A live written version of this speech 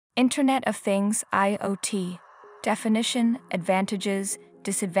Internet of Things (IoT). Definition, advantages,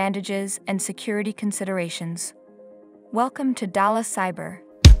 disadvantages, and security considerations. Welcome to Dala Cyber,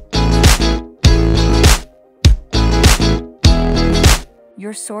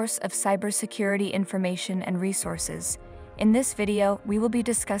 your source of cybersecurity information and resources. In this video, we will be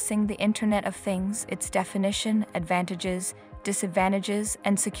discussing the Internet of Things, its definition, advantages, disadvantages,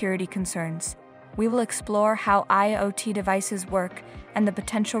 and security concerns. We will explore how IoT devices work and the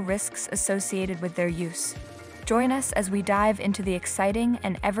potential risks associated with their use. Join us as we dive into the exciting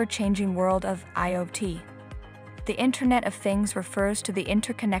and ever-changing world of IoT. The Internet of Things refers to the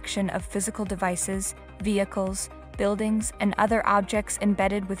interconnection of physical devices, vehicles, buildings, and other objects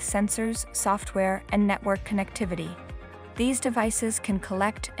embedded with sensors, software, and network connectivity. These devices can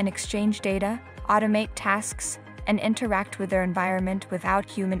collect and exchange data, automate tasks, and interact with their environment without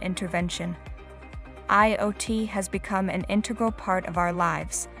human intervention. IoT has become an integral part of our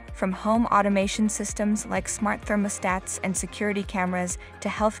lives, from home automation systems like smart thermostats and security cameras to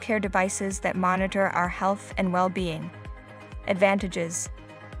healthcare devices that monitor our health and well-being. Advantages.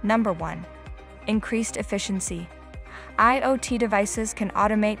 Number 1. Increased efficiency. IoT devices can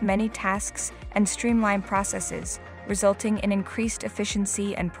automate many tasks and streamline processes, resulting in increased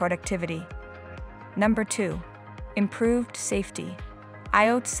efficiency and productivity. Number 2. Improved safety.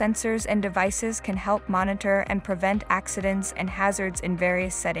 IoT sensors and devices can help monitor and prevent accidents and hazards in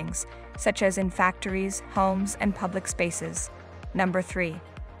various settings, such as in factories, homes, and public spaces. Number 3.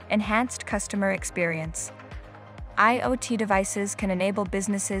 Enhanced customer experience. IoT devices can enable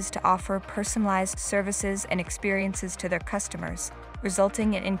businesses to offer personalized services and experiences to their customers,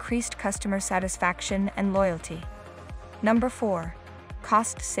 resulting in increased customer satisfaction and loyalty. Number 4.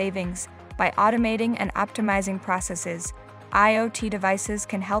 Cost savings. By automating and optimizing processes, IoT devices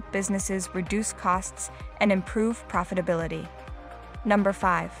can help businesses reduce costs and improve profitability. Number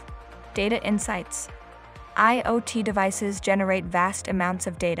 5. Data insights. IoT devices generate vast amounts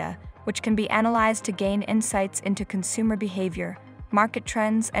of data, which can be analyzed to gain insights into consumer behavior, market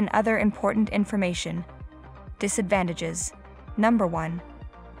trends, and other important information. Disadvantages. Number 1.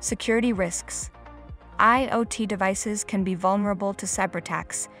 Security risks. IoT devices can be vulnerable to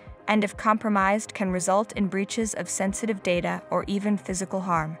cyberattacks, and if compromised can result in breaches of sensitive data or even physical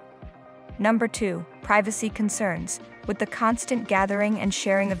harm. Number 2. Privacy concerns. With the constant gathering and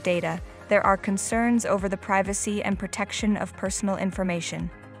sharing of data, there are concerns over the privacy and protection of personal information.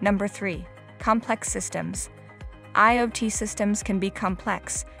 Number 3. Complex systems. IoT systems can be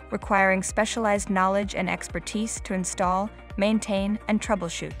complex, requiring specialized knowledge and expertise to install, maintain, and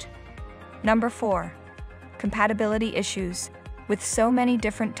troubleshoot. Number 4. Compatibility issues. With so many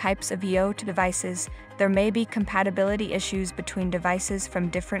different types of IoT devices, there may be compatibility issues between devices from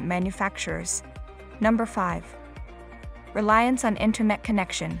different manufacturers. Number 5. Reliance on internet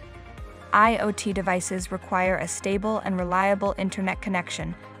connection. IoT devices require a stable and reliable internet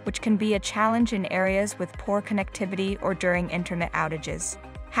connection, which can be a challenge in areas with poor connectivity or during internet outages.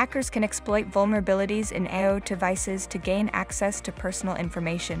 Hackers can exploit vulnerabilities in IoT devices to gain access to personal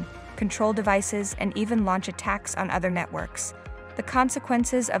information, control devices, and even launch attacks on other networks. The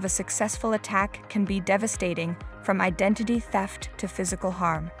consequences of a successful attack can be devastating, from identity theft to physical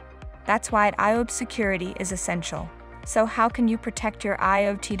harm. That's why IoT security is essential. So how can you protect your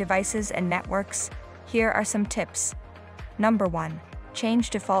IoT devices and networks? Here are some tips. Number 1. Change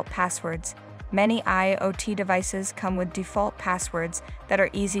default passwords. Many IoT devices come with default passwords that are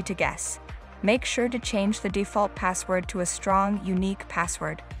easy to guess. Make sure to change the default password to a strong, unique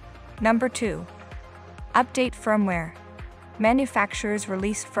password. Number 2. Update firmware. Manufacturers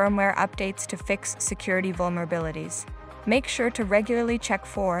release firmware updates to fix security vulnerabilities. Make sure to regularly check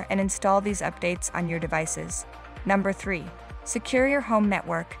for and install these updates on your devices. Number 3. Secure your home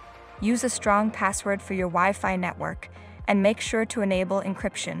network. Use a strong password for your Wi-Fi network and make sure to enable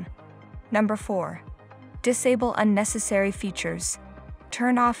encryption. Number 4. Disable unnecessary features.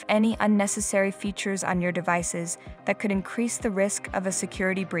 Turn off any unnecessary features on your devices that could increase the risk of a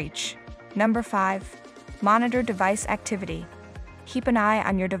security breach. Number 5. Monitor device activity. Keep an eye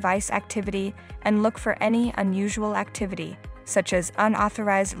on your device activity and look for any unusual activity, such as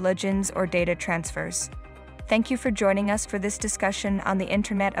unauthorized logins or data transfers. Thank you for joining us for this discussion on the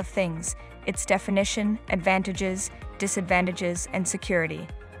Internet of Things, its definition, advantages, disadvantages, and security.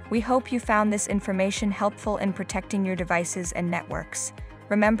 We hope you found this information helpful in protecting your devices and networks.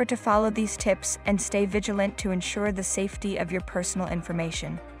 Remember to follow these tips and stay vigilant to ensure the safety of your personal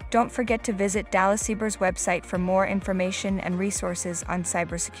information. Don't forget to visit Dala Cyber's website for more information and resources on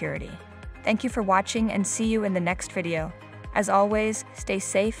cybersecurity. Thank you for watching and see you in the next video. As always, stay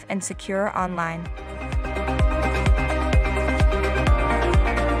safe and secure online.